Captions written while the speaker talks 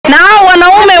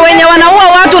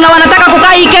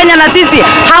na sisi.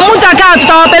 Hamutakaa,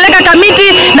 tutawapeleka kamiti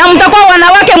na mtakuwa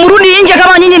wanawake mrudi nje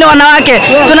kama nyinyi ni wanawake.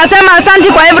 Tunasema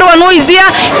asante kwa everyone who is here.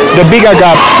 The bigger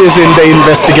gap is in the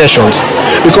investigations,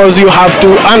 because you have to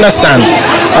understand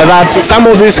that some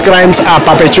of these crimes are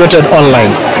perpetuated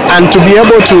online, and to be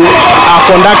able to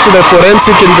conduct the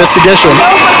forensic investigation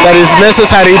that is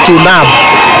necessary to nab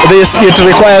this, it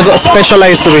requires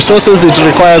specialized resources, it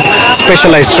requires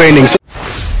specialized training.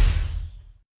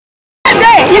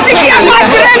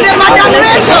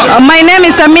 My name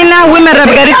is Amina, Women Rep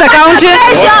Garissa County.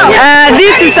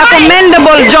 This is a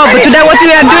commendable job. Today what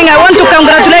we are doing, I want to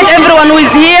congratulate everyone who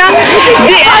is here.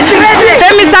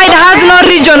 Femicide has no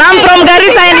region. I'm from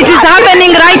Garissa and it is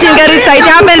happening right in Garissa. It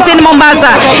happens in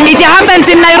Mombasa. It happens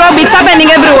in Nairobi. It's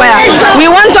happening everywhere. We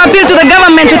want to appeal to the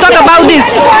government to talk about this.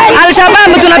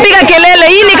 Al-Shabaab tunapiga kelele.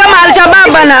 Hii ni kama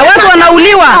Al-Shabaab na watu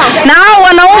wanauliwa na hao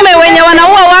wanaume wenye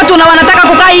wanaua watu na wanataka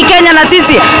kukaa hii Kenya na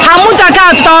sisi.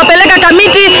 Hamutakaa, tutawapeleka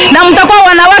kamiti na mtakuwa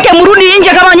wanawake mrudi nje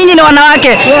kama nyinyi ni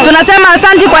wanawake. Tunasema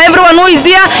asante kwa everyone who is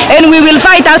here, and we will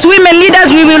fight as women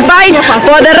leaders. We will fight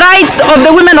for the rights of the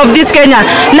women of this Kenya.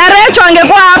 Na Rachel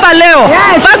angekuwa hapa leo.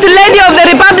 First Lady of the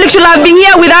Republic should have been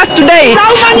here with us today.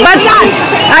 But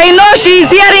I know she is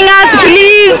hearing us.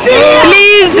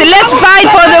 Please, let's fight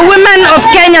for the women of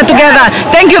Kenya together.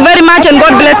 Thank you very much and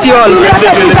God bless you all.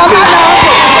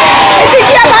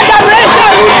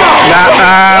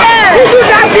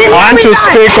 I want to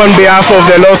speak on behalf of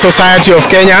the Law Society of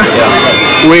Kenya.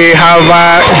 We have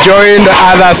joined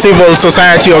other civil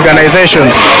society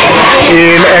organizations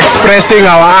in expressing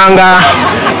our anger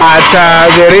at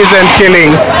the recent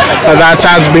killing that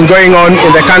has been going on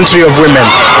in the country of women.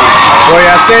 We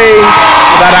are saying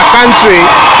that a country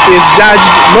is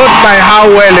judged not by how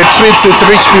well it treats its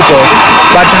rich people,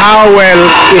 but how well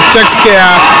it takes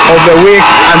care of the weak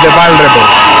and the vulnerable.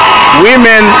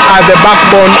 Women are the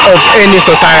backbone of any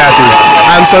society,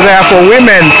 and so therefore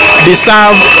women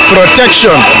deserve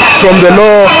protection from the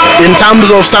law in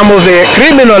terms of some of the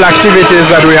criminal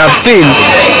activities that we have seen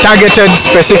targeted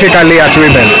specifically at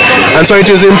women. And so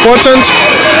it is important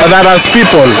that as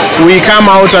people we come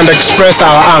out and express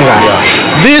our anger.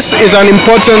 This is an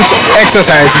important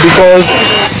exercise because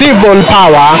civil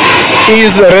power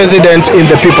is resident in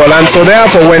the people, and so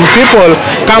therefore when people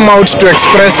come out to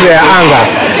express their anger,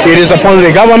 it is upon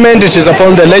the government, it is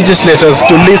upon the legislators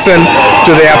to listen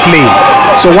to their plea.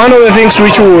 So one of the things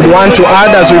which we would want to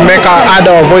add as we add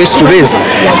our voice to this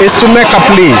is to make a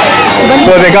plea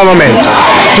for the government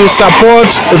to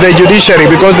support the judiciary,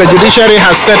 because the judiciary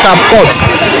has set up courts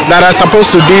that are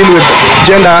supposed to deal with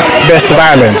gender-based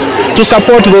violence, to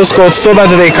support those courts so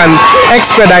that they can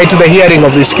expedite the hearing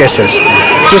of these cases,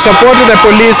 to support the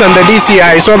police and the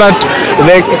DCI so that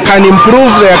they can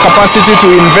improve their capacity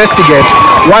to investigate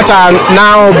what are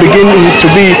now beginning to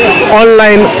be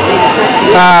online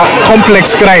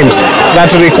complex crimes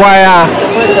that require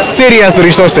serious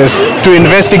resources to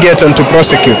investigate and to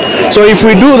prosecute. So if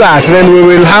we do that, then we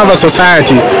will have a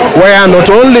society where not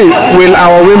only will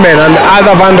our women and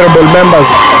other vulnerable members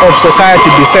of society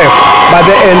be safe, but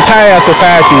the entire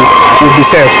society will be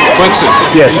safe. Question.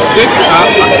 Yes. It takes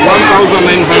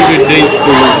 1,900 days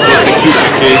to prosecute a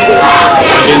case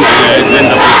against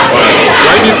gender-based violence.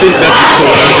 Why do you think that is so?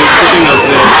 As you're speaking as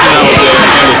the chair of the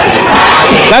LSK.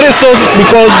 That is so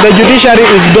because the judiciary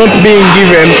is not being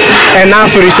given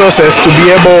enough resources to be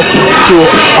able to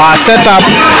set up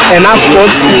enough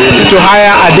courts, to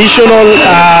hire additional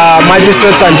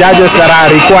magistrates and judges that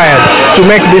are required to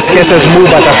make these cases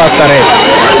move at a faster rate.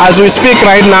 As we speak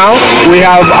right now, we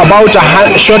have about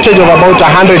a shortage of about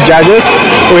 100 judges.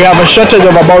 We have a shortage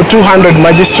of about 200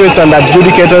 magistrates and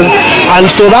adjudicators,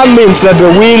 and so that means that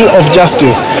the wheel of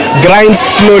justice grinds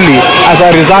slowly as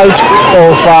a result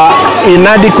of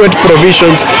inadequate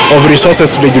provisions of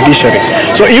resources to the judiciary.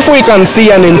 So if we can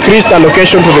see an increased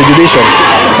allocation to the judiciary,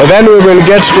 then we will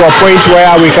get to a point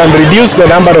where we can reduce the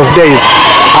number of days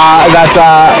that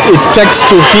it takes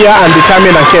to hear and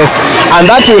determine a case, and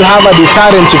that will have a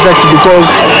deterrent effect, because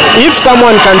if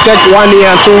someone can take 1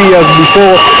 year, 2 years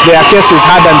before their case is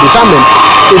heard and determined,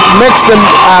 it makes them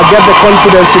get the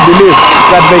confidence to believe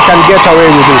that they can get away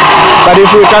with it. But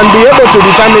if we can be able to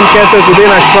determine cases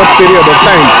within a short period of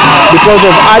time because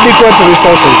of adequate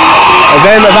resources,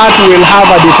 then that will have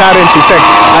a deterrent effect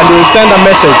and will send a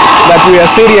message that we are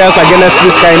serious against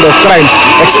this kind of crimes,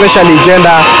 especially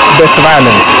gender-based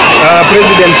violence.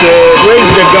 President, where is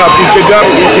the gap? Is the gap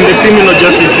in the criminal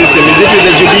justice system? Is it with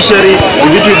the judiciary?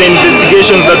 Is it with the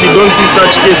investigations that we don't see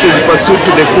such cases pursued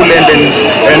to the full end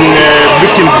and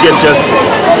victims get justice?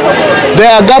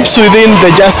 There are gaps within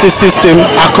the justice system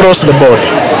across the board.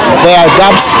 there are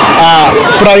gaps.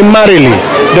 Primarily,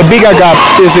 the bigger gap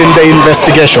is in the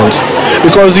investigations,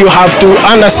 because you have to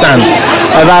understand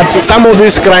that some of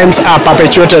these crimes are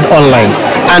perpetuated online,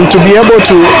 and to be able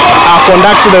to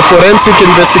conduct the forensic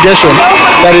investigation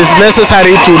that is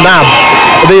necessary to nab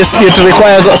this, it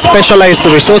requires specialized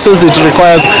resources, it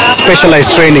requires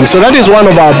specialized training. So that is one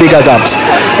of our bigger gaps.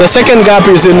 The second gap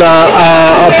is in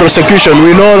prosecution.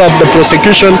 We know that the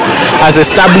prosecution has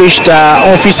established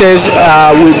officers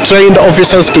with trained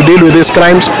officers to deal with these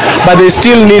crimes, but there's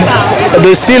still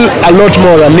a lot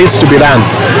more that needs to be done.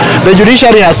 The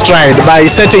judiciary has tried by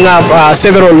setting up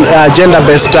several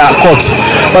gender-based courts,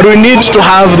 but we need to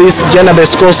have these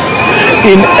gender-based courts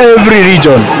in every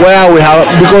region where we have,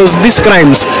 because these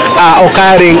crimes are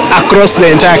occurring across the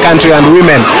entire country and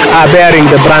women are bearing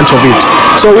the brunt of it.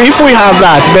 So if we have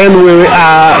that, then we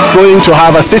are going to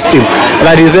have a system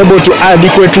that is able to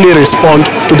adequately respond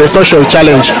to the social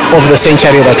challenge of the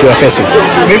century that we are facing.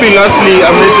 Maybe lastly,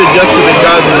 a message just to the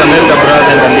girls as an elder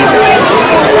brother and a leader.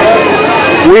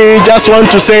 We just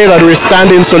want to say that we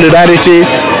stand in solidarity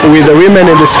with the women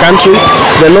in this country.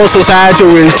 The Law Society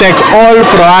will take all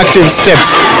proactive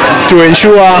steps to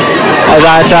ensure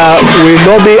that we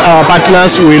lobby our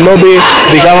partners, we lobby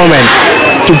the government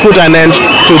to put an end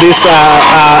to this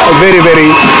very, very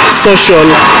social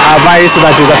vice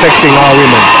that is affecting our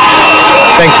women.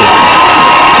 Thank you.